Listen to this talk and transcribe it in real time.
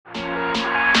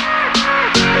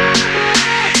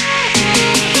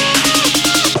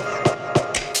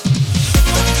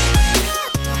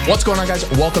What's going on, guys?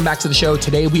 Welcome back to the show.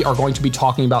 Today, we are going to be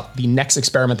talking about the next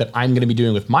experiment that I'm going to be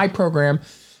doing with my program.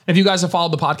 If you guys have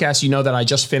followed the podcast, you know that I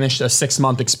just finished a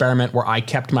 6-month experiment where I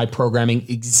kept my programming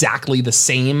exactly the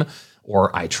same,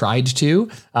 or I tried to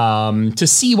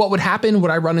see what would happen.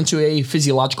 Would I run into a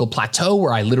physiological plateau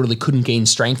where I literally couldn't gain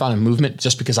strength on a movement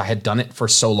just because I had done it for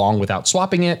so long without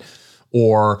swapping it?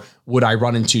 Or would I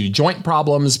run into joint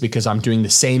problems because I'm doing the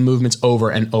same movements over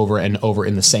and over and over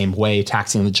in the same way,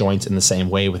 taxing the joints in the same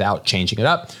way without changing it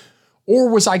up? Or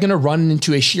was I going to run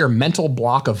into a sheer mental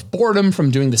block of boredom from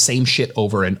doing the same shit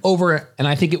over and over? And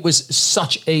I think it was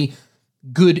such a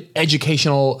good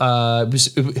educational,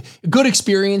 good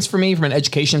experience for me from an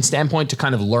education standpoint to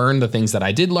kind of learn the things that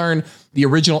I did learn. The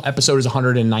original episode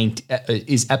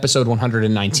is episode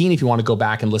 119. If you want to go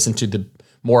back and listen to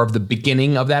more of the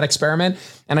beginning of that experiment.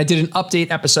 And I did an update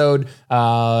episode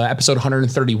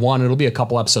 131. It'll be a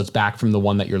couple episodes back from the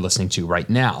one that you're listening to right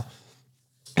now.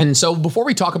 And so before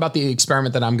we talk about the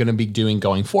experiment that I'm going to be doing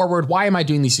going forward, why am I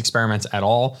doing these experiments at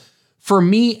all? For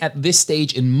me, at this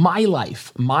stage in my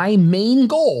life, my main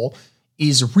goal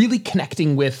is really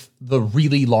connecting with the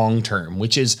really long term,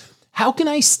 which is how can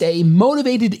I stay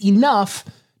motivated enough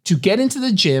to get into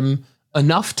the gym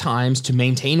enough times to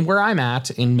maintain where I'm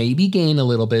at and maybe gain a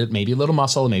little bit, maybe a little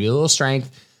muscle, maybe a little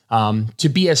strength, to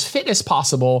be as fit as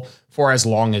possible for as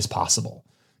long as possible.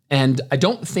 And I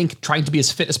don't think trying to be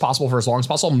as fit as possible for as long as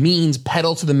possible means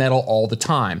pedal to the metal all the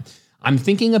time. I'm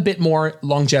thinking a bit more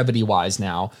longevity wise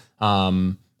now.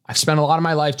 I've spent a lot of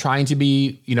my life trying to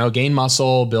be, gain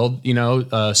muscle, build,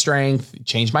 strength,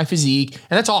 change my physique.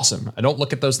 And that's awesome. I don't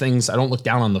look at those things. I don't look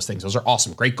down on those things. Those are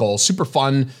awesome. Great goals, super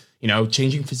fun.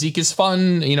 Changing physique is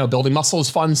fun. Building muscle is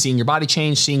fun. Seeing your body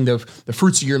change, seeing the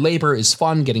fruits of your labor is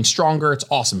fun. Getting stronger. It's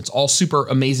awesome. It's all super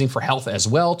amazing for health as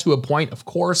well, to a point, of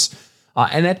course.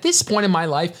 And at this point in my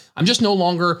life, I'm just no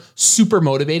longer super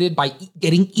motivated by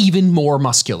getting even more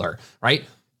muscular, right?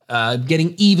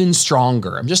 Getting even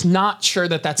stronger. I'm just not sure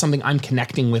that that's something I'm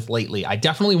connecting with lately. I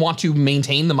definitely want to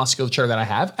maintain the musculature that I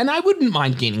have, and I wouldn't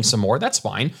mind gaining some more. That's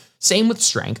fine. Same with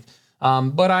strength.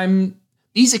 But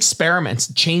these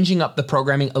experiments, changing up the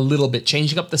programming a little bit,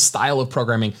 changing up the style of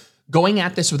programming, going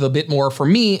at this with a bit more, for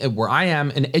me, where I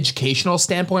am an educational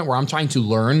standpoint, where I'm trying to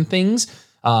learn things,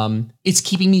 it's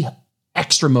keeping me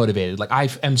extra motivated. Like I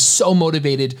am so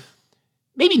motivated.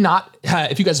 Maybe not,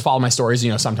 if you guys follow my stories,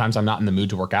 sometimes I'm not in the mood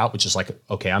to work out, which is like,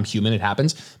 okay, I'm human, it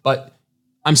happens, but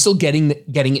I'm still getting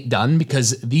it done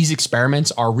because these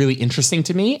experiments are really interesting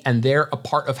to me and they're a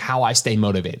part of how I stay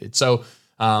motivated. So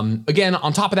again,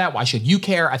 on top of that, why should you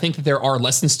care? I think that there are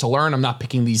lessons to learn. I'm not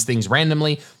picking these things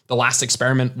randomly. The last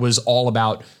experiment was all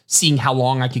about seeing how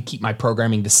long I could keep my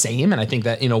programming the same. And I think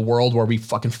that in a world where we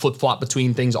fucking flip-flop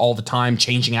between things all the time,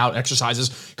 changing out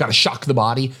exercises, got to shock the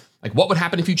body. Like what would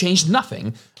happen if you changed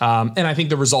nothing? And I think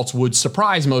the results would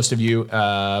surprise most of you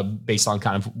based on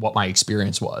kind of what my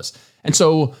experience was. And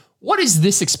so what is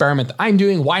this experiment that I'm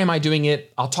doing? Why am I doing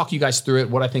it? I'll talk you guys through it,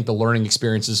 what I think the learning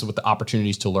experiences, what the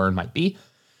opportunities to learn might be.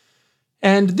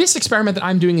 And this experiment that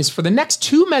I'm doing is for the next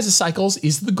 2 mesocycles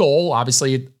is the goal.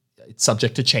 Obviously, it's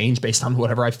subject to change based on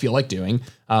whatever I feel like doing.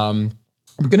 I'm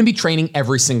going to be training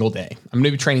every single day. I'm going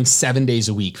to be training 7 days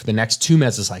a week for the next 2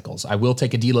 mesocycles. I will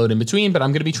take a deload in between, but I'm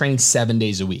going to be training 7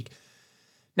 days a week.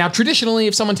 Now, traditionally,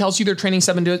 if someone tells you they're training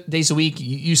 7 days a week,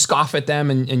 you scoff at them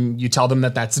and you tell them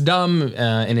that that's dumb.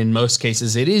 And in most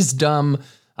cases, it is dumb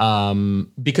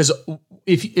because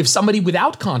if somebody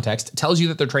without context tells you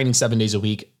that they're training 7 days a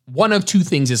week, one of 2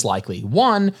 things is likely.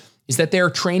 One is that they're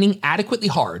training adequately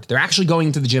hard. They're actually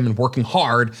going to the gym and working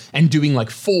hard and doing like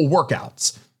full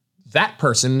workouts. That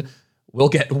person will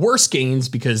get worse gains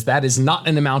because that is not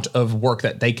an amount of work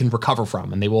that they can recover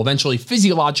from. And they will eventually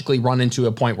physiologically run into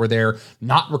a point where they're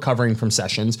not recovering from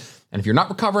sessions. And if you're not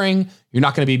recovering, you're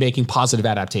not going to be making positive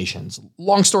adaptations.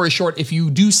 Long story short, if you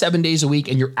do 7 days a week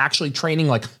and you're actually training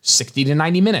like 60 to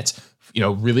 90 minutes,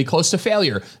 really close to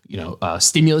failure,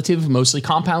 stimulative, mostly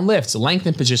compound lifts,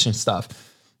 lengthen position stuff,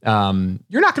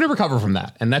 you're not going to recover from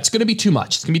that. And that's going to be too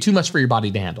much. It's going to be too much for your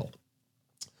body to handle.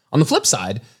 On the flip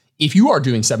side, if you are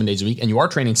doing 7 days a week and you are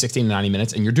training 60 to 90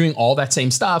 minutes and you're doing all that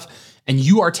same stuff and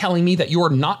you are telling me that you are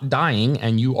not dying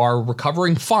and you are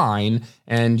recovering fine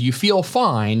and you feel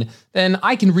fine, then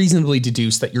I can reasonably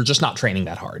deduce that you're just not training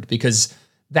that hard because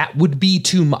that would be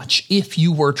too much if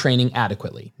you were training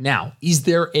adequately. Now, is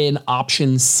there an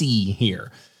option C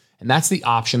here? And that's the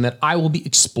option that I will be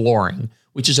exploring,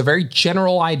 which is a very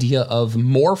general idea of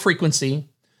more frequency,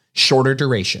 shorter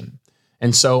duration.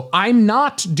 And so I'm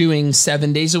not doing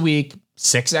 7 days a week,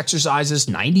 6 exercises,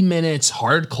 90 minutes,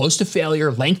 hard, close to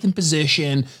failure, length in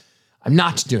position. I'm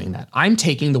not doing that. I'm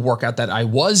taking the workout that I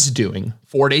was doing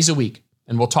 4 days a week,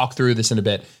 and we'll talk through this in a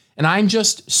bit, and I'm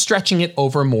just stretching it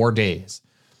over more days.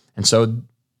 And so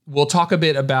we'll talk a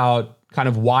bit about kind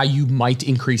of why you might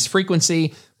increase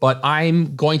frequency, but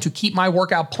I'm going to keep my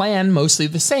workout plan mostly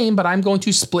the same, but I'm going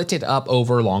to split it up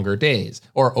over longer days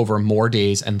or over more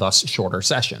days and thus shorter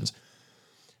sessions.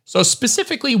 So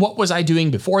specifically, what was I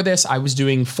doing before this? I was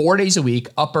doing 4 days a week,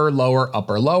 upper,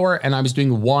 lower, and I was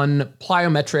doing one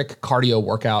plyometric cardio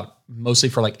workout, mostly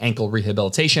for like ankle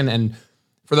rehabilitation. And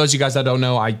for those of you guys that don't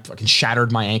know, I fucking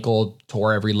shattered my ankle,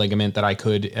 tore every ligament that I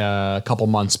could several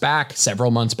months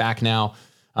back now.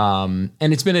 And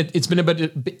it's been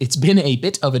a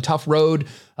bit of a tough road.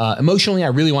 Emotionally, I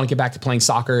really want to get back to playing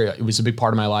soccer. It was a big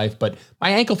part of my life, but my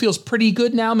ankle feels pretty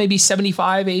good now, maybe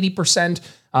 75, 80%.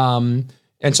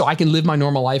 And so I can live my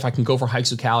normal life. I can go for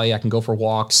hikes with Callie. I can go for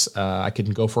walks. I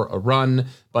can go for a run.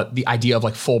 But the idea of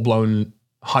like full blown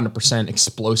 100%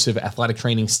 explosive athletic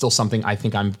training is still something I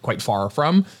think I'm quite far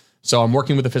from. So I'm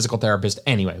working with a physical therapist.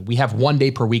 Anyway, we have 1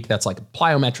 day per week that's like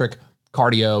plyometric,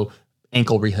 cardio,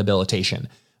 ankle rehabilitation.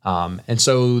 And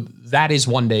so that is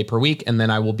 1 day per week. And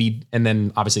then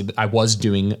obviously I was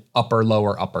doing upper,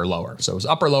 lower. So it was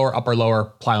upper, lower,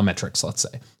 plyometrics, let's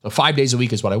say. So 5 days a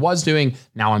week is what I was doing.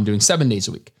 Now I'm doing 7 days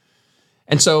a week.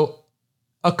 And so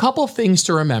a couple things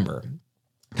to remember,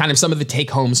 kind of some of the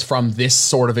take homes from this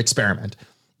sort of experiment,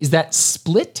 is that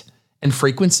split and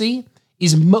frequency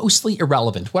is mostly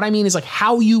irrelevant. What I mean is like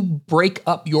how you break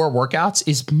up your workouts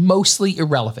is mostly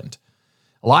irrelevant.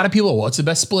 A lot of people, what's the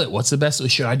best split? What's the best?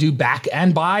 Should I do back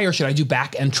and bi or should I do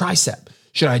back and tricep?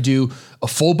 Should I do a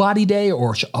full body day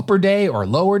or upper day or a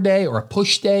lower day or a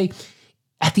push day?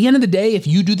 At the end of the day, if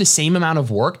you do the same amount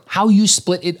of work, how you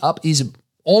split it up is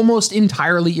almost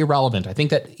entirely irrelevant. I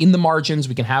think that in the margins,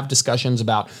 we can have discussions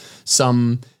about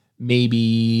some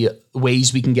maybe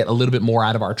ways we can get a little bit more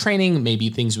out of our training, maybe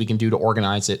things we can do to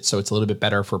organize it so it's a little bit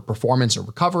better for performance or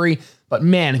recovery. But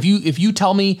man, if you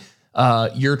tell me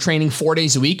you're training 4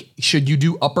 days a week, should you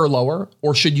do upper lower,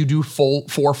 or should you do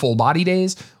four full body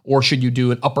days, or should you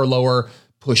do an upper lower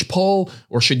push pull,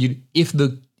 or should you, if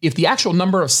the actual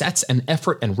number of sets and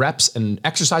effort and reps and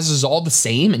exercises is all the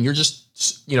same and you're just,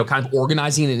 kind of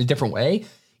organizing it in a different way,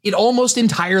 it almost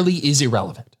entirely is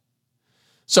irrelevant.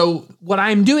 So what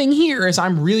I'm doing here is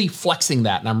I'm really flexing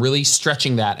that and I'm really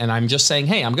stretching that. And I'm just saying,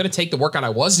 hey, I'm going to take the workout I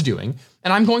was doing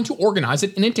and I'm going to organize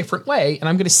it in a different way. And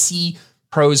I'm going to see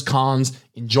pros, cons,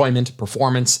 enjoyment,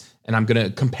 performance, and I'm going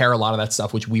to compare a lot of that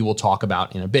stuff, which we will talk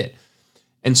about in a bit.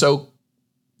 And so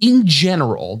in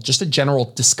general, just a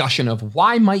general discussion of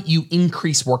why might you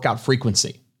increase workout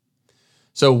frequency?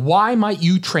 So why might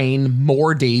you train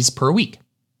more days per week?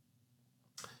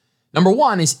 Number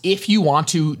one is if you want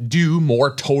to do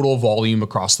more total volume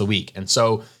across the week. And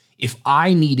so if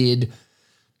I needed,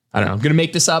 I'm going to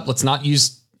make this up. Let's not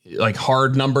use like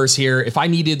hard numbers here. If I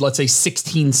needed, let's say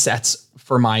 16 sets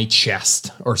for my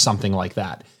chest or something like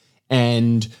that,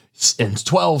 and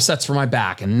 12 sets for my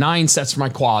back and 9 sets for my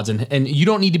quads. And you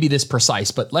don't need to be this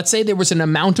precise, but let's say there was an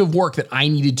amount of work that I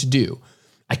needed to do.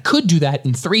 I could do that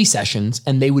in 3 sessions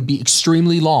and they would be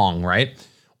extremely long, right?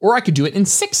 Or I could do it in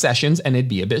 6 sessions and it'd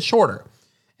be a bit shorter.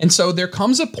 And so there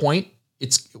comes a point,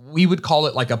 we would call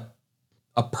it like a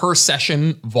per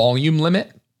session volume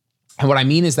limit. And what I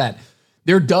mean is that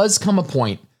there does come a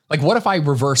point, like what if I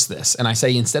reverse this and I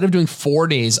say, instead of doing 4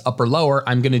 days upper lower,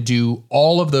 I'm going to do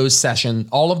all of those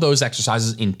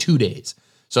exercises in 2 days.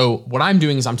 So what I'm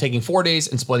doing is I'm taking 4 days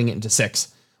and splitting it into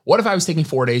 6. What if I was taking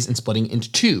 4 days and splitting it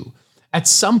into 2? At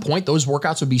some point, those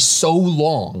workouts would be so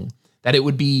long that it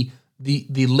would be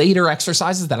the later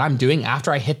exercises that I'm doing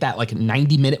after I hit that like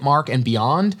 90-minute mark and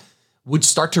beyond would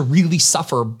start to really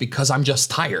suffer because I'm just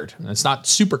tired. And it's not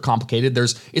super complicated.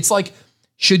 It's like,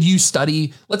 should you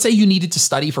study? Let's say you needed to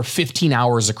study for 15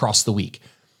 hours across the week,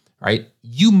 right?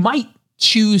 You might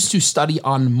choose to study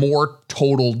on more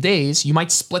total days. You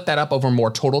might split that up over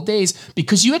more total days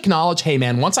because you acknowledge, hey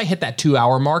man, once I hit that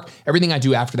 2-hour mark, everything I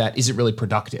do after that isn't really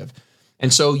productive.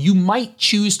 And so you might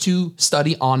choose to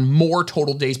study on more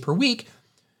total days per week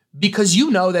because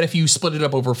you know that if you split it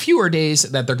up over fewer days,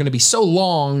 that they're going to be so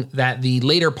long that the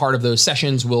later part of those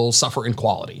sessions will suffer in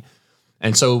quality.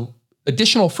 And so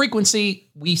additional frequency,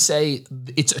 we say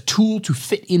it's a tool to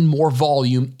fit in more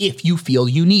volume if you feel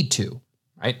you need to,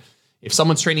 right? If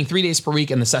someone's training 3 days per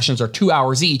week and the sessions are 2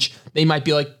 hours each, they might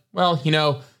be like, well,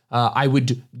 I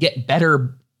would get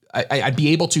better. I'd be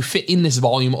able to fit in this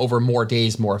volume over more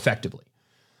days more effectively.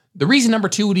 The reason number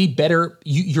 2 would be better.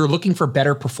 You're looking for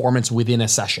better performance within a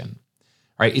session,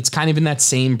 right? It's kind of in that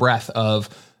same breath of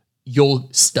you'll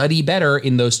study better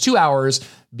in those 2 hours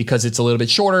because it's a little bit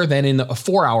shorter than in a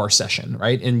 4-hour session,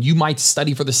 right? And you might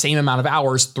study for the same amount of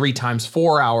hours, 3 times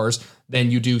 4 hours,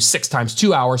 than you do 6 times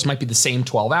 2 hours, might be the same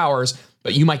 12 hours,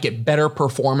 but you might get better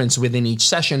performance within each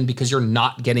session because you're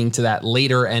not getting to that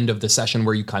later end of the session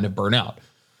where you kind of burn out.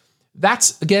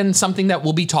 That's, again, something that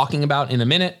we'll be talking about in a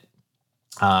minute.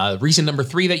 Reason number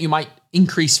 3 that you might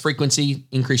increase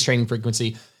training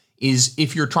frequency, is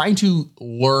if you're trying to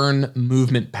learn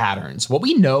movement patterns. What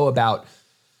we know about,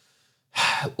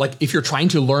 like, if you're trying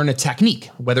to learn a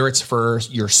technique, whether it's for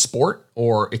your sport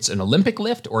or it's an Olympic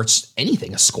lift or it's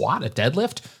anything, a squat, a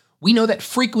deadlift, we know that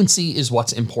frequency is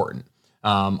what's important.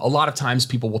 A lot of times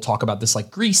people will talk about this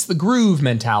like grease the groove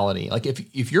mentality. Like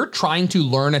if you're trying to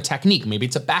learn a technique, maybe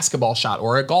it's a basketball shot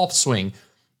or a golf swing,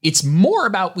 it's more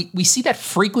about, we see that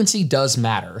frequency does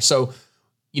matter. So,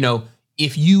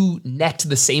 if you net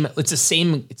the same, it's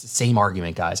the same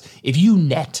argument, guys. If you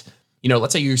net,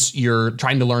 let's say you're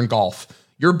trying to learn golf,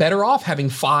 you're better off having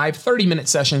 5 30-minute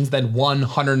sessions than 1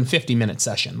 150-minute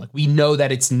session. Like, we know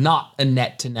that it's not a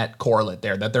net-to-net correlate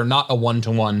there, that they're not a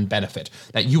one-to-one benefit,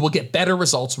 that you will get better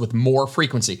results with more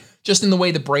frequency. Just in the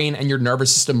way the brain and your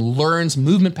nervous system learns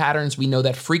movement patterns, we know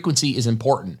that frequency is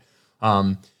important.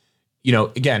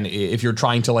 Again, if you're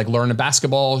trying to like learn a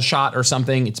basketball shot or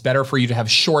something, it's better for you to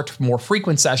have short, more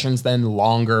frequent sessions than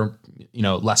longer,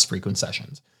 less frequent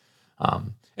sessions.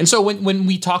 And so when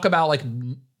we talk about like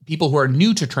people who are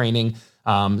new to training,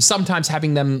 sometimes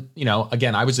having them,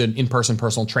 again, I was an in-person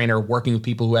personal trainer working with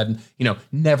people who had,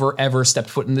 never ever stepped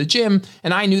foot in the gym.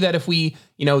 And I knew that if we,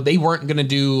 they weren't going to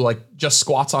do like just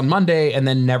squats on Monday and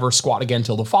then never squat again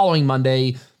till the following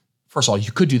Monday. First of all,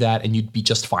 you could do that and you'd be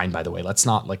just fine, by the way. Let's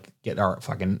not like get our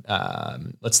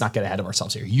let's not get ahead of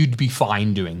ourselves here. You'd be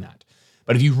fine doing that.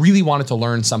 But if you really wanted to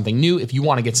learn something new, if you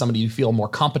want to get somebody to feel more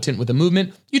competent with a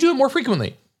movement, you do it more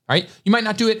frequently, right? You might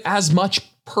not do it as much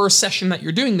per session that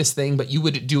you're doing this thing, but you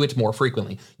would do it more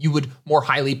frequently. You would more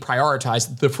highly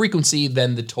prioritize the frequency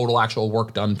than the total actual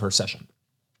work done per session.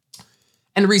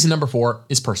 And reason number 4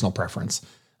 is personal preference.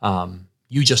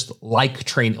 You just like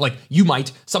training. Like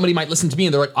somebody might listen to me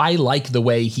and they're like, I like the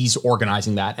way he's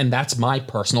organizing that. And that's my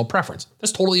personal preference.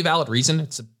 That's totally a valid reason.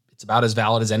 It's about as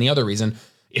valid as any other reason,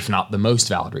 if not the most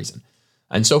valid reason.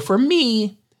 And so for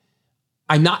me,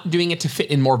 I'm not doing it to fit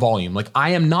in more volume. Like, I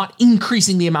am not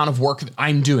increasing the amount of work that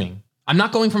I'm doing. I'm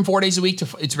not going from 4 days a week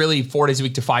to, it's really 4 days a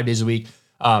week to 5 days a week.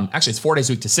 Actually, it's 4 days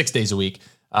a week to 6 days a week.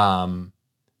 I'm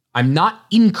not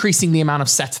increasing the amount of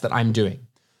sets that I'm doing.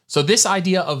 So this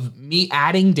idea of me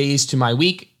adding days to my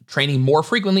week, training more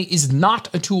frequently, is not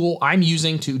a tool I'm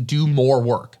using to do more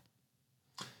work.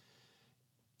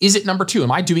 Is it number 2?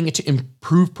 Am I doing it to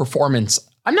improve performance?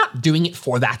 I'm not doing it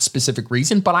for that specific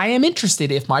reason, but I am interested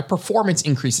if my performance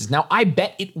increases. Now, I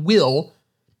bet it will.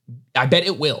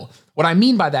 What I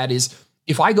mean by that is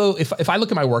if I look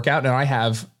at my workout and I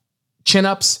have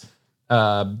chin-ups,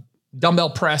 dumbbell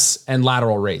press, and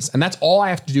lateral raise, and that's all I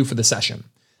have to do for the session,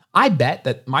 I bet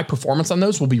that my performance on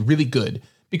those will be really good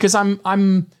because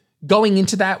I'm going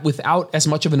into that without as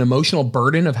much of an emotional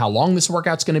burden of how long this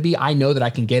workout's going to be. I know that I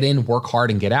can get in, work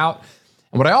hard, and get out.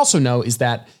 And what I also know is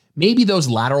that maybe those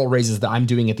lateral raises that I'm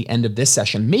doing at the end of this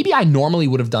session, maybe I normally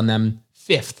would have done them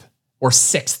 5th or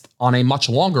 6th on a much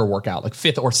longer workout, like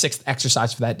 5th or 6th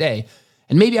exercise for that day.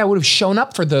 And maybe I would have shown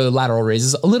up for the lateral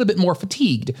raises a little bit more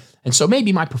fatigued. And so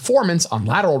maybe my performance on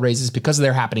lateral raises, because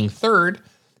they're happening 3rd,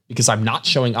 because I'm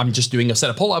just doing a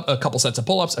couple sets of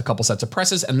pull-ups, a couple sets of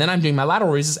presses, and then I'm doing my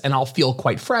lateral raises and I'll feel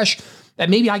quite fresh, that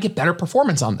maybe I get better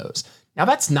performance on those. Now,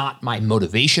 that's not my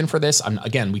motivation for this.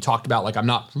 We talked about like, I'm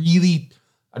not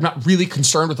really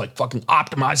concerned with like fucking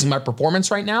optimizing my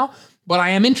performance right now, but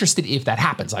I am interested if that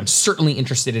happens. I'm certainly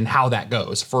interested in how that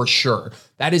goes for sure.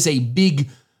 That is a big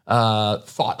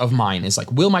thought of mine, is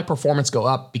like, will my performance go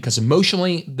up? Because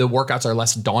emotionally, the workouts are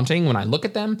less daunting when I look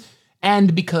at them.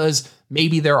 And because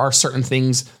maybe there are certain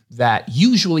things that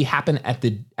usually happen at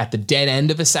the dead end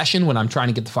of a session when I'm trying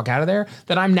to get the fuck out of there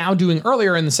that I'm now doing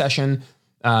earlier in the session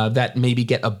that maybe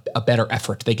get a better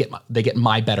effort. They get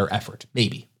my better effort,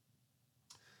 maybe.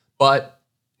 But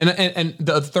and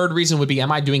the third reason would be,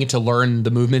 am I doing it to learn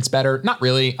the movements better? Not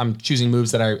really. I'm choosing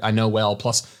moves that I know well.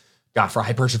 Plus, God, for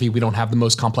hypertrophy, we don't have the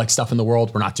most complex stuff in the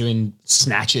world. We're not doing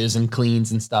snatches and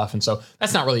cleans and stuff. And so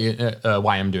that's not really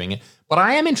why I'm doing it. But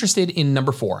I am interested in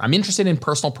number 4. I'm interested in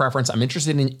personal preference. I'm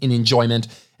interested in enjoyment.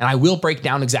 And I will break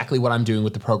down exactly what I'm doing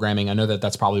with the programming. I know that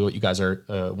that's probably what you guys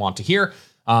want to hear.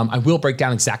 I will break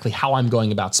down exactly how I'm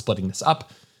going about splitting this up.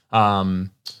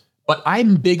 But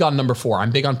I'm big on number 4.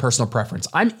 I'm big on personal preference.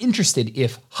 I'm interested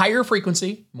if higher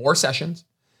frequency, more sessions,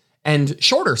 And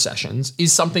shorter sessions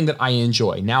is something that I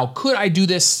enjoy. Now, could I do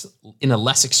this in a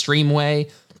less extreme way?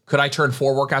 Could I turn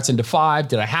 4 workouts into 5?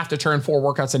 Did I have to turn 4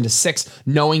 workouts into 6,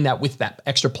 knowing that with that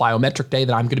extra plyometric day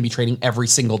that I'm going to be training every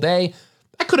single day?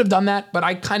 I could have done that, but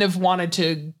I kind of wanted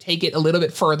to take it a little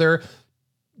bit further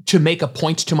to make a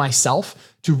point to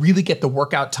myself to really get the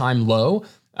workout time low.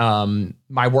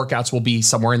 My workouts will be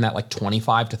somewhere in that like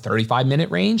 25 to 35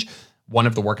 minute range. One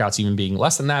of the workouts even being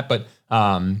less than that, but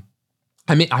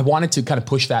I wanted to kind of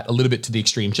push that a little bit to the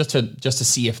extreme just to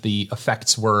see if the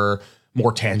effects were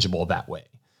more tangible that way.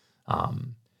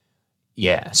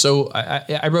 So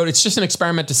I wrote, it's just an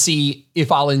experiment to see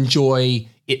if I'll enjoy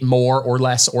it more or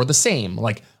less or the same.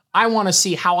 Like, I want to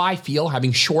see how I feel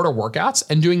having shorter workouts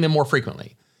and doing them more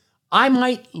frequently. I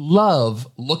might love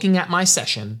looking at my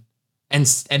session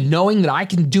and knowing that I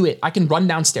can do it. I can run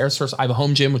downstairs first. I have a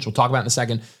home gym, which we'll talk about in a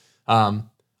second.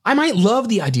 I might love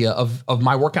the idea of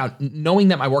my workout, knowing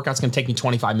that my workout's going to take me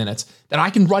 25 minutes, that I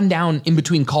can run down in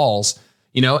between calls,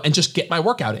 and just get my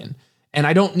workout in. And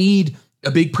I don't need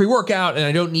a big pre-workout, and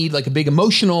I don't need like a big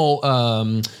emotional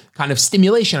kind of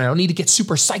stimulation. I don't need to get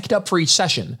super psyched up for each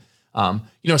session.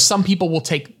 Some people will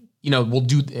take,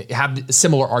 have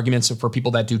similar arguments for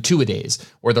people that do 2-a-days,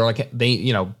 where they're like,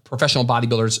 professional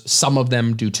bodybuilders, some of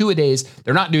them do 2-a-days.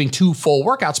 They're not doing 2 full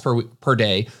workouts per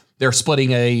day. They're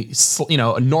splitting a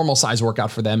normal size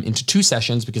workout for them into 2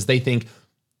 sessions because they think,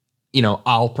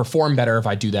 I'll perform better if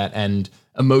I do that. And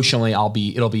emotionally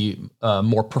it'll be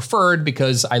more preferred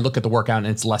because I look at the workout and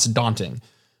it's less daunting.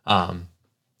 And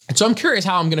so I'm curious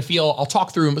how I'm going to feel. I'll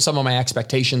talk through some of my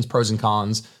expectations, pros and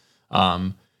cons.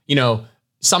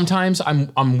 Sometimes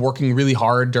I'm working really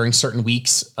hard during certain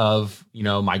weeks of,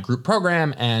 my group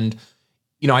program, and,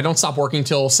 I don't stop working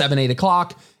till 7, 8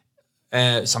 o'clock,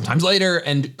 sometimes later.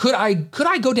 And could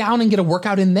I go down and get a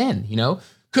workout in then,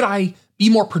 could I be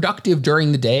more productive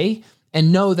during the day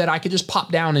and know that I could just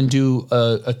pop down and do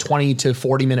a 20 to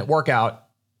 40 minute workout,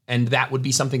 and that would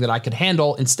be something that I could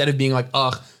handle instead of being like,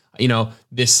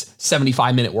 this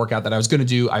 75 minute workout that I was going to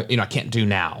do, I can't do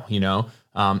now,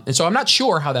 and so I'm not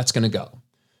sure how that's going to go.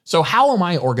 So how am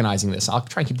I organizing this? I'll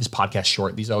try and keep this podcast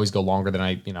short. These always go longer than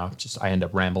I end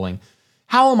up rambling.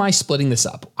 How am I splitting this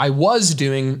up? I was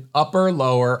doing upper,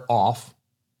 lower, off,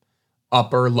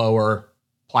 upper, lower,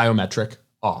 plyometric,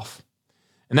 off.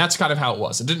 And that's kind of how it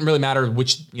was. It didn't really matter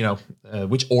which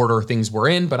order things were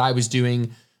in, but I was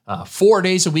doing 4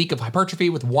 days a week of hypertrophy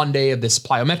with 1 day of this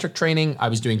plyometric training. I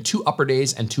was doing 2 upper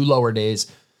days and 2 lower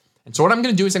days. And so what I'm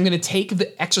going to do is I'm going to take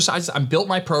the exercises. I built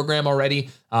my program already.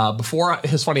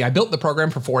 It's funny, I built the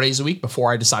program for 4 days a week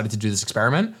before I decided to do this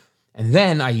experiment. And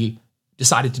then I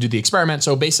decided to do the experiment.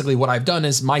 So basically what I've done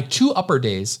is my 2 upper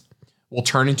days will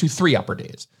turn into 3 upper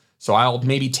days. So I'll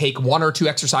maybe take 1 or 2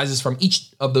 exercises from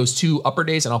each of those 2 upper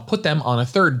days, and I'll put them on a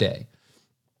 3rd day.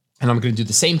 And I'm going to do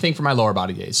the same thing for my lower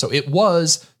body days. So it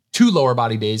was 2 lower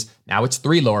body days. Now it's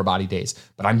 3 lower body days,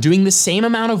 but I'm doing the same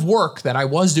amount of work that I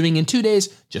was doing in 2 days,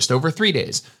 just over 3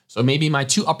 days. So maybe my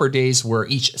 2 upper days were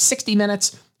each 60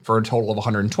 minutes for a total of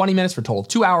 120 minutes for a total of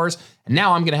 2 hours. And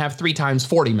now I'm going to have 3 times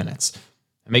 40 minutes.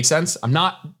 That makes sense? I'm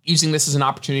not using this as an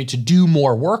opportunity to do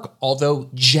more work, although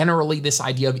generally this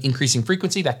idea of increasing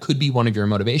frequency, that could be one of your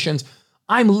motivations.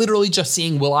 I'm literally just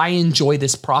seeing, will I enjoy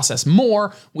this process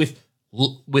more with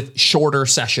shorter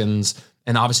sessions?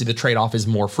 And obviously the trade-off is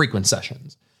more frequent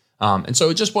sessions. And so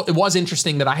it was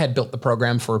interesting that I had built the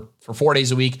program for 4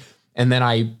 days a week, and then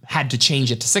I had to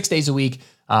change it to 6 days a week,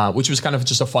 which was kind of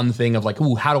just a fun thing of like,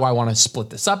 how do I want to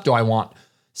split this up? Do I want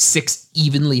 6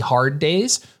 evenly hard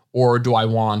days, or do I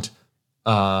want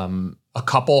a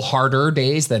couple harder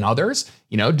days than others?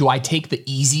 Do I take the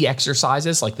easy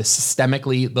exercises, like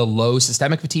the low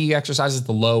systemic fatigue exercises,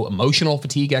 the low emotional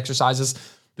fatigue exercises,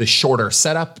 the shorter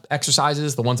setup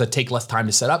exercises, the ones that take less time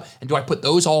to set up? And do I put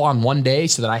those all on one day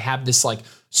so that I have this like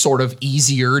sort of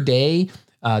easier day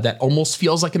that almost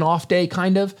feels like an off day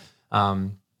kind of?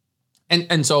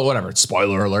 And so whatever,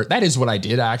 spoiler alert, that is what I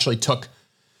did. I actually took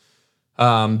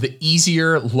the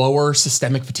easier, lower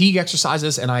systemic fatigue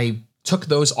exercises, and I took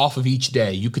those off of each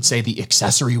day. You could say the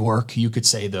accessory work, you could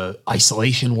say the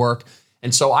isolation work.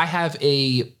 And so I have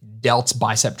a delts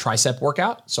bicep tricep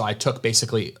workout. So I took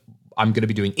I'm going to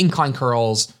be doing incline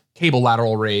curls, cable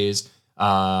lateral raise,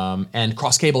 and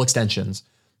cross cable extensions,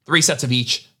 3 sets of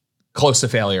each, close to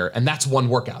failure. And that's one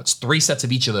workout. It's 3 sets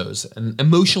of each of those. And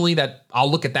emotionally, that I'll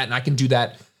look at that and I can do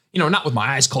that, not with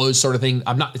my eyes closed sort of thing.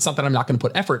 It's not that I'm not going to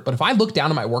put effort, but if I look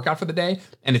down at my workout for the day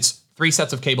and it's 3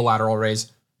 sets of cable lateral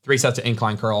raise, 3 sets of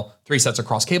incline curl, 3 sets of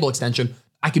cross cable extension,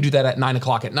 I could do that at 9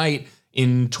 o'clock at night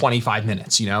in 25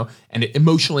 minutes, and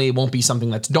emotionally it won't be something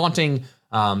that's daunting.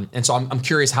 And so I'm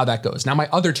curious how that goes. Now, my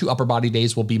other 2 upper body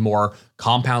days will be more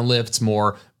compound lifts,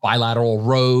 more bilateral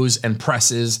rows and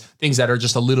presses, things that are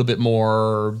just a little bit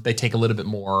more, they take a little bit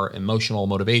more emotional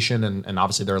motivation. And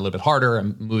obviously they're a little bit harder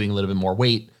and moving a little bit more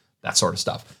weight, that sort of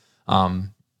stuff.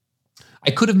 I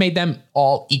could have made them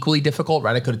all equally difficult,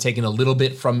 right? I could have taken a little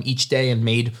bit from each day and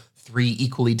made 3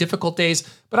 equally difficult days,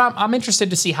 but I'm interested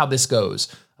to see how this goes.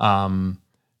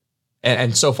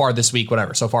 And so far this week,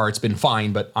 whatever, so far it's been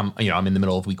fine, but I'm in the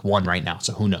middle of week 1 right now.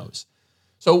 So who knows?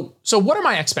 So what are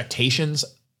my expectations?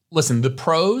 Listen, the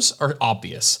pros are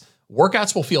obvious.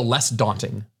 Workouts will feel less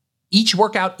daunting. Each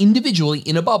workout individually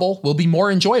in a bubble will be more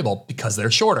enjoyable because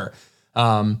they're shorter.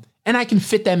 And I can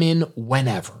fit them in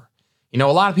whenever. A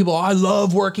lot of people, I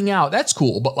love working out. That's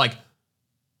cool. But like,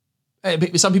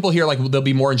 some people here, like, they'll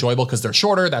be more enjoyable because they're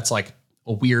shorter. That's like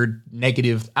a weird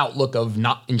negative outlook of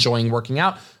not enjoying working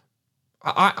out.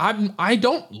 I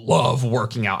don't love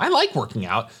working out. I like working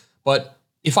out, but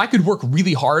if I could work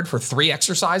really hard for 3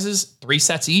 exercises, 3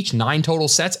 sets each, 9 total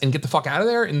sets, and get the fuck out of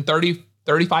there in 30,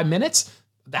 35 minutes,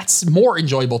 that's more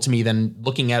enjoyable to me than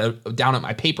looking down at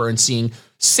my paper and seeing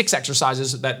 6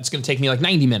 exercises that it's going to take me like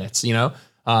 90 minutes,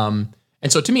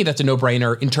 And so to me, that's a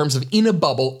no-brainer in terms of in a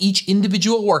bubble, each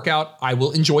individual workout I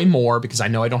will enjoy more because I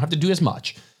know I don't have to do as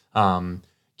much.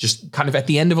 Just kind of at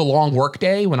the end of a long work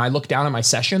day, when I look down at my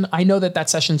session, I know that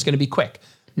session is going to be quick.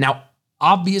 Now,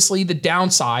 obviously, the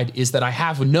downside is that I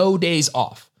have no days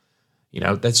off.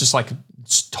 That's just like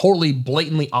it's totally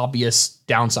blatantly obvious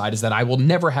downside is that I will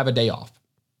never have a day off.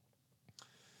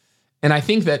 And I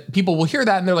think that people will hear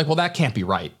that and they're like, well, that can't be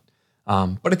right.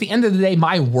 But at the end of the day,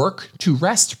 my work to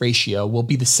rest ratio will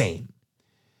be the same.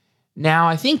 Now,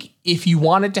 I think if you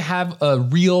wanted to have a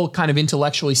real kind of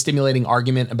intellectually stimulating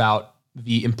argument about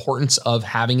the importance of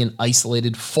having an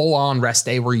isolated full-on rest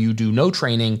day where you do no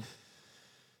training,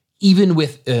 even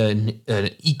with an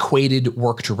equated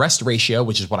work to rest ratio,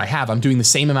 which is what I have, I'm doing the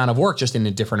same amount of work just in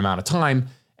a different amount of time,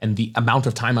 and the amount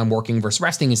of time I'm working versus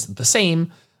resting is the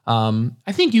same. I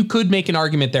think you could make an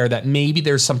argument there that maybe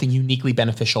there's something uniquely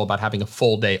beneficial about having a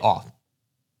full day off.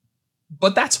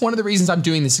 But that's one of the reasons I'm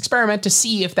doing this experiment, to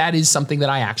see if that is something that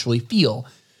I actually feel.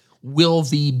 Will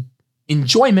the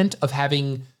enjoyment of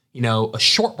having, a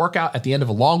short workout at the end of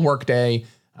a long work day,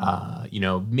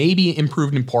 maybe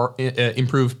improved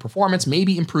performance,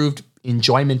 maybe improved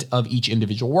enjoyment of each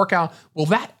individual workout, will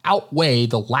that outweigh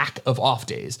the lack of off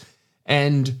days?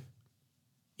 And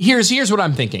here's what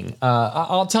I'm thinking.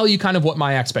 I'll tell you kind of what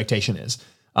my expectation is.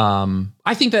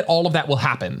 I think that all of that will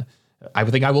happen. I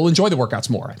would think I will enjoy the workouts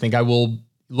more. I think I will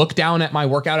look down at my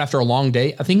workout after a long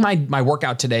day. I think my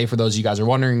workout today, for those of you guys are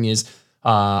wondering, is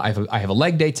I have a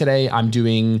leg day today. I'm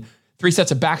doing 3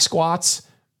 sets of back squats,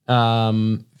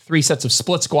 3 sets of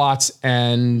split squats,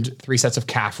 and 3 sets of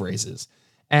calf raises.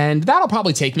 And that'll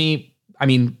probably take me,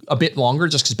 a bit longer,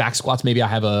 just because back squats, maybe I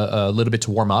have a little bit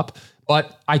to warm up.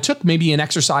 But I took maybe an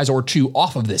exercise or 2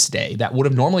 off of this day that would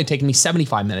have normally taken me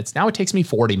 75 minutes. Now it takes me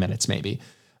 40 minutes maybe.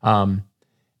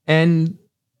 And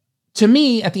to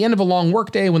me, at the end of a long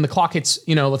work day, when the clock hits,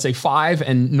 let's say 5,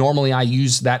 and normally I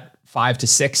use that 5 to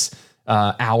 6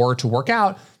 hour to work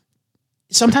out,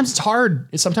 sometimes it's hard.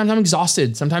 Sometimes I'm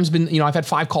exhausted. Sometimes I've had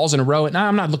 5 calls in a row, and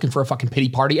I'm not looking for a fucking pity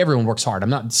party. Everyone works hard. I'm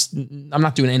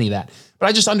not doing any of that. But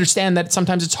I just understand that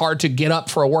sometimes it's hard to get up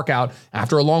for a workout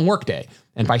after a long work day.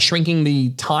 And by shrinking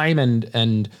the time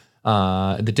and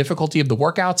the difficulty of the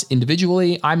workouts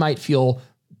individually, I might feel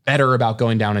better about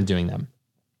going down and doing them.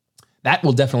 That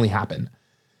will definitely happen.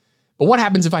 But what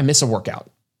happens if I miss a workout?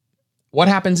 What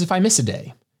happens if I miss a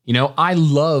day? I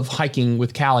love hiking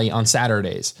with Callie on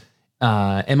Saturdays.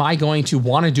 Am I going to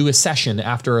want to do a session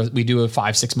after we do a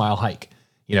 5-6 mile hike?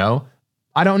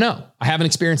 I don't know. I haven't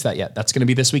experienced that yet. That's going to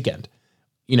be this weekend.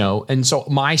 And so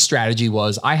my strategy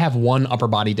was, I have one upper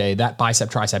body day, that bicep,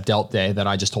 tricep, delt day that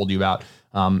I just told you about.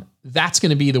 That's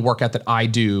going to be the workout that I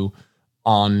do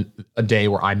on a day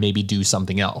where I maybe do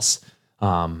something else.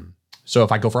 So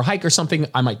if I go for a hike or something,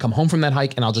 I might come home from that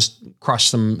hike and I'll just crush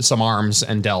some arms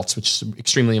and delts, which is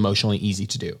extremely emotionally easy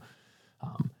to do.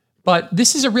 But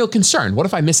this is a real concern. What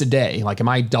if I miss a day? Like, am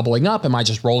I doubling up? Am I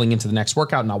just rolling into the next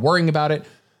workout and not worrying about it?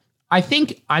 I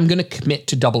think I'm going to commit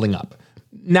to doubling up.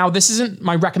 Now, this isn't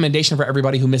my recommendation for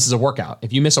everybody who misses a workout.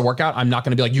 If you miss a workout, I'm not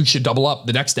going to be like, you should double up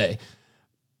the next day.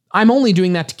 I'm only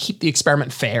doing that to keep the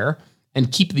experiment fair and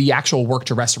keep the actual work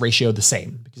to rest ratio the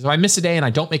same. Because if I miss a day and I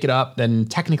don't make it up, then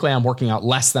technically I'm working out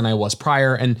less than I was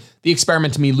prior. And the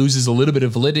experiment to me loses a little bit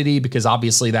of validity, because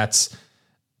obviously that's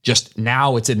just,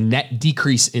 now it's a net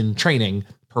decrease in training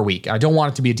per week. I don't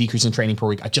want it to be a decrease in training per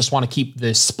week. I just want to keep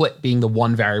the split being the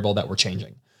one variable that we're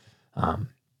changing.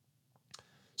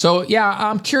 So yeah,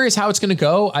 I'm curious how it's going to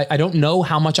go. I don't know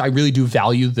how much I really do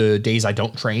value the days I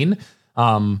don't train.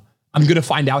 I'm going to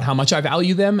find out how much I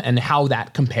value them and how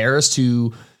that compares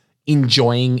to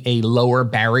enjoying a lower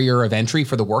barrier of entry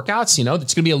for the workouts. You know,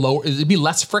 it's going to be it'd be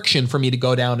less friction for me to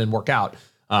go down and work out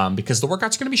because the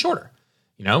workouts are going to be shorter.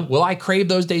 You know, will I crave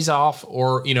those days off,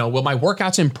 or, you know, will my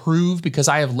workouts improve because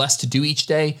I have less to do each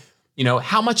day? You know,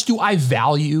 how much do I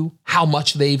value how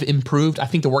much they've improved? I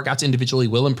think the workouts individually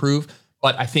will improve,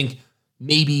 but I think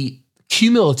maybe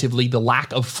cumulatively the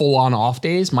lack of full on off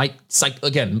days might,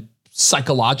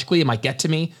 psychologically, it might get to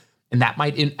me, and that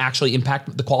might actually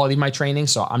impact the quality of my training.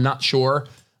 So I'm not sure.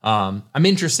 I'm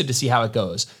interested to see how it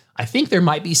goes. I think there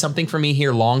might be something for me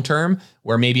here long term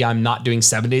where maybe I'm not doing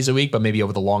 7 days a week, but maybe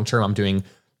over the long term I'm doing,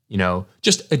 you know,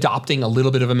 just adopting a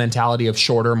little bit of a mentality of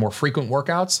shorter, more frequent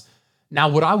workouts. Now,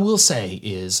 what I will say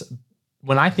is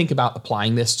when I think about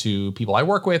applying this to people I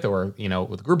work with, or, you know,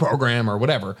 with a group program or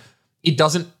whatever,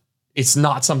 it's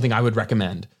not something I would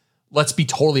recommend. Let's be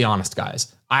totally honest,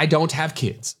 guys. I don't have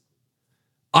kids.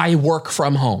 I work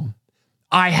from home.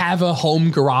 I have a home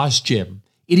garage gym.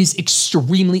 It is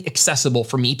extremely accessible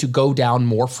for me to go down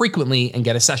more frequently and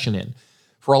get a session in.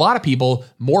 For a lot of people,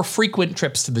 more frequent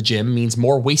trips to the gym means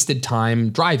more wasted time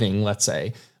driving, let's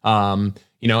say.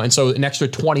 You know, and so an extra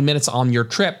 20 minutes on your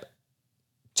trip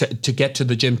to get to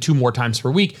the gym 2 more times per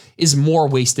week is more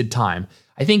wasted time.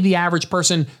 I think the average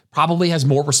person probably has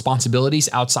more responsibilities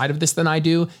outside of this than I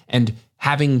do. And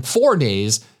having 4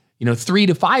 days, you know, 3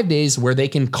 to 5 days where they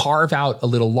can carve out a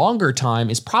little longer time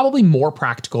is probably more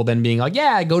practical than being like,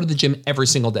 yeah, I go to the gym every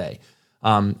single day.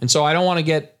 And so I don't want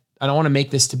to make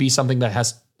this to be something that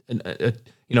has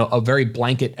a very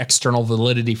blanket external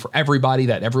validity for everybody,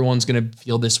 that everyone's going to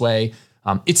feel this way.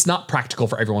 It's not practical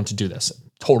for everyone to do this.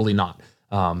 Totally not.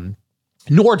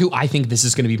 Nor do I think this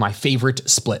is going to be my favorite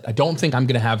split. I don't think I'm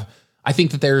going to have, I think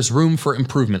that there's room for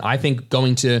improvement. I think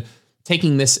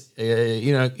taking this,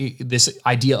 this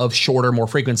idea of shorter, more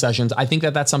frequent sessions, I think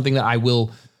that that's something that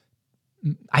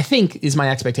I think is my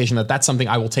expectation, that that's something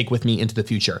I will take with me into the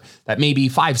future. That maybe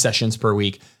 5 sessions per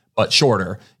week, but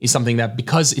shorter, is something that,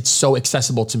 because it's so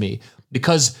accessible to me,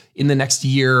 because in the next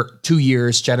year, 2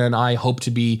 years, Jenna and I hope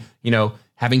to be,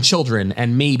 having children,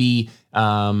 and maybe,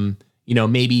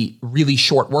 maybe really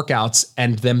short workouts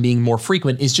and them being more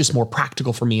frequent is just more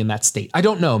practical for me in that state. I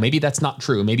don't know. Maybe that's not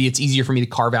true. Maybe it's easier for me to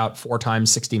carve out 4 times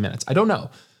 60 minutes. I don't know.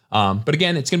 But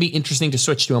again, it's going to be interesting to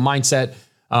switch to a mindset.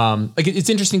 It's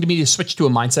interesting to me to switch to a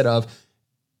mindset of,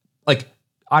 like,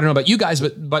 I don't know about you guys,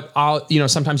 but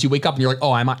sometimes you wake up and you're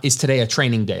like, is today a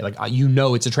training day? Like,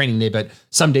 it's a training day, but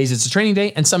some days it's a training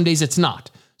day and some days it's not.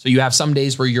 So you have some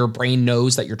days where your brain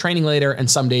knows that you're training later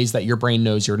and some days that your brain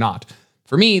knows you're not.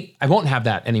 For me, I won't have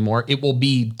that anymore. It will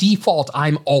be default.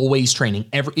 I'm always training.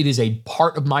 It is a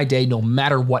part of my day, no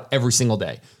matter what, every single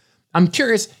day. I'm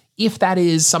curious if that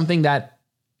is something that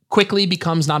quickly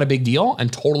becomes not a big deal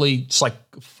and totally just like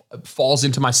falls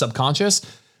into my subconscious,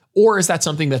 or is that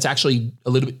something that's actually a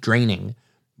little bit draining,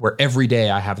 where every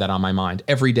day I have that on my mind.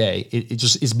 Every day it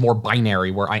just is more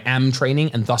binary, where I am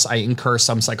training and thus I incur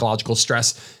some psychological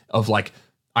stress of like,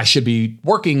 I should be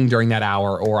working during that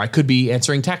hour, or I could be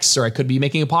answering texts, or I could be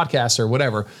making a podcast or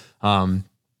whatever.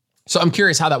 So I'm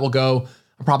curious how that will go.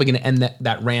 I'm probably going to end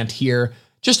that rant here.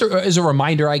 Just as a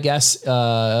reminder, I guess,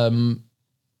 your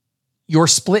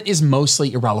split is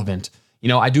mostly irrelevant.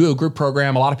 I do a group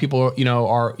program. A lot of people,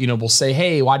 will say,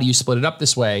 hey, why do you split it up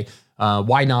this way?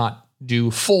 Why not do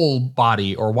full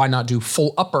body, or why not do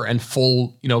full upper and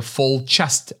full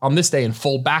chest on this day and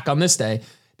full back on this day?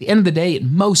 At the end of the day, it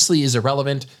mostly is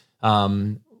irrelevant.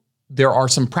 There are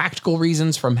some practical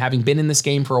reasons from having been in this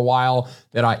game for a while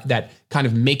that kind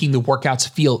of making the workouts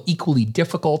feel equally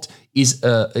difficult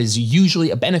is usually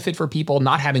a benefit for people,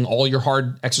 not having all your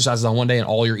hard exercises on one day and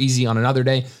all your easy on another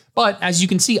day. But as you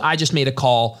can see, I just made a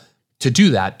call to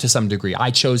do that to some degree. I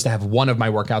chose to have one of my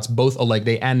workouts, both a leg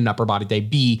day and an upper body day,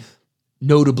 be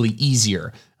notably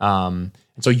easier.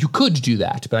 And so you could do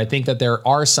that, but I think that there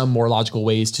are some more logical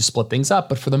ways to split things up.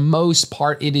 But for the most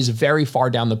part, it is very far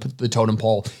down the totem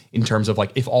pole in terms of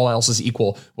like, if all else is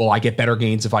equal, will I get better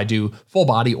gains if I do full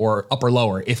body or upper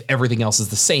lower? If everything else is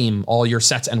the same, all your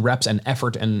sets and reps and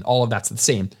effort and all of that's the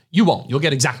same, you won't. You'll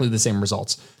get exactly the same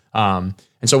results. And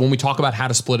so when we talk about how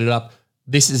to split it up,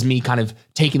 this is me kind of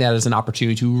taking that as an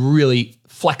opportunity to really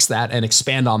flex that and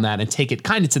expand on that and take it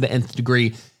kind of to the nth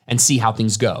degree and see how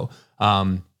things go.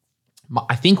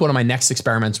 I think one of my next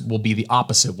experiments will be the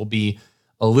opposite, will be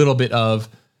a little bit of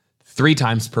 3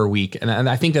 times per week. And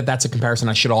I think that that's a comparison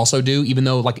I should also do, even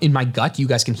though like in my gut, you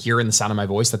guys can hear in the sound of my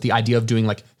voice that the idea of doing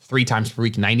like 3 times per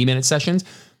week, 90-minute sessions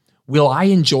will I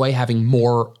enjoy having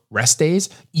more rest days,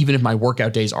 even if my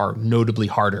workout days are notably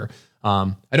harder?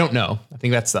 I don't know. I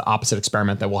think that's the opposite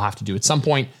experiment that we'll have to do at some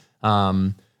point.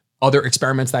 Other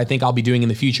experiments that I think I'll be doing in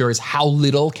the future is how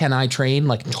little can I train,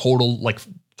 like total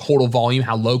volume,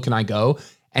 how low can I go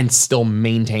and still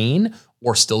maintain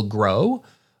or still grow?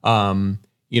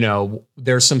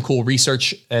 There's some cool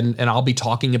research and I'll be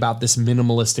talking about this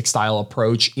minimalistic style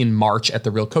approach in March at the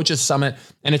Real Coaches Summit.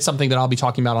 And it's something that I'll be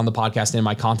talking about on the podcast and in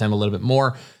my content a little bit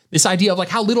more. This idea of like,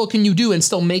 how little can you do and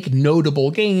still make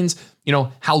notable gains?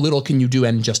 How little can you do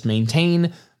and just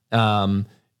maintain?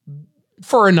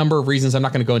 For a number of reasons, I'm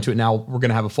not going to go into it now. We're going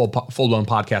to have a full-blown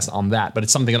podcast on that, but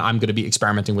it's something that I'm going to be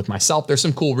experimenting with myself. There's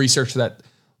some cool research that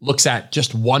looks at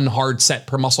just one hard set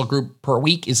per muscle group per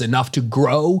week is enough to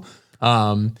grow,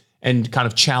 and kind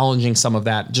of challenging some of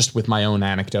that just with my own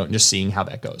anecdote and just seeing how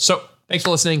that goes. So thanks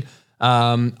for listening.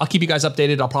 I'll keep you guys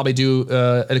updated. I'll probably do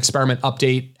an experiment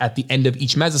update at the end of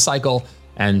each mesocycle.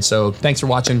 And so thanks for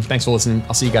watching. Thanks for listening.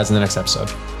 I'll see you guys in the next episode.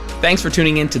 Thanks for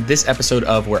tuning in to this episode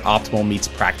of Where Optimal Meets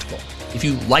Practical. If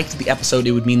you liked the episode,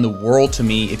 it would mean the world to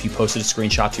me if you posted a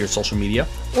screenshot to your social media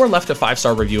or left a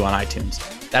 5-star review on iTunes.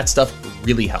 That stuff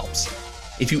really helps.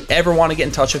 If you ever want to get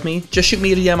in touch with me, just shoot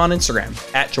me a DM on Instagram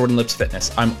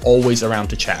 @JordanLipsFitness. I'm always around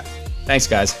to chat. Thanks,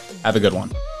 guys. Have a good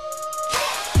one.